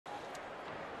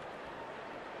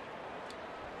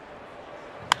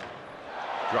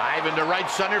Drive into right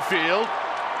center field.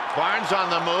 Barnes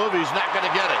on the move. He's not going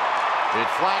to get it. It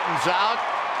flattens out.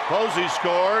 Posey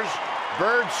scores.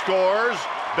 Bird scores.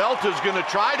 Belt is going to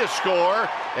try to score,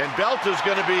 and Belt is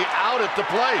going to be out at the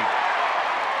plate.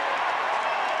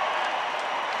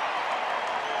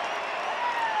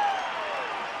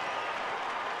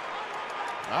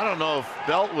 I don't know if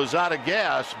Belt was out of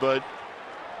gas, but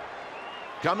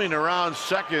coming around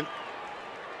second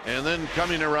and then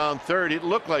coming around third, it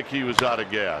looked like he was out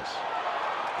of gas.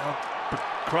 Well,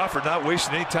 Crawford not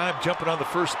wasting any time jumping on the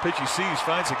first pitch he sees,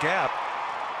 finds a gap.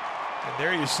 And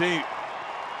there you see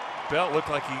Belt looked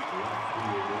like he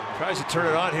tries to turn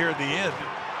it on here at the end.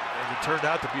 And it turned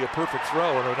out to be a perfect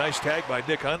throw and a nice tag by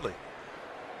Nick Hundley.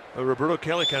 But Roberto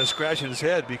Kelly kind of scratching his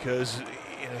head because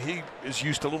he is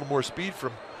used to a little more speed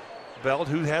from Belt,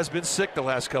 who has been sick the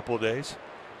last couple of days.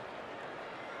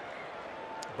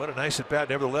 But a nice at bat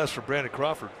nevertheless for Brandon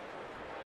Crawford.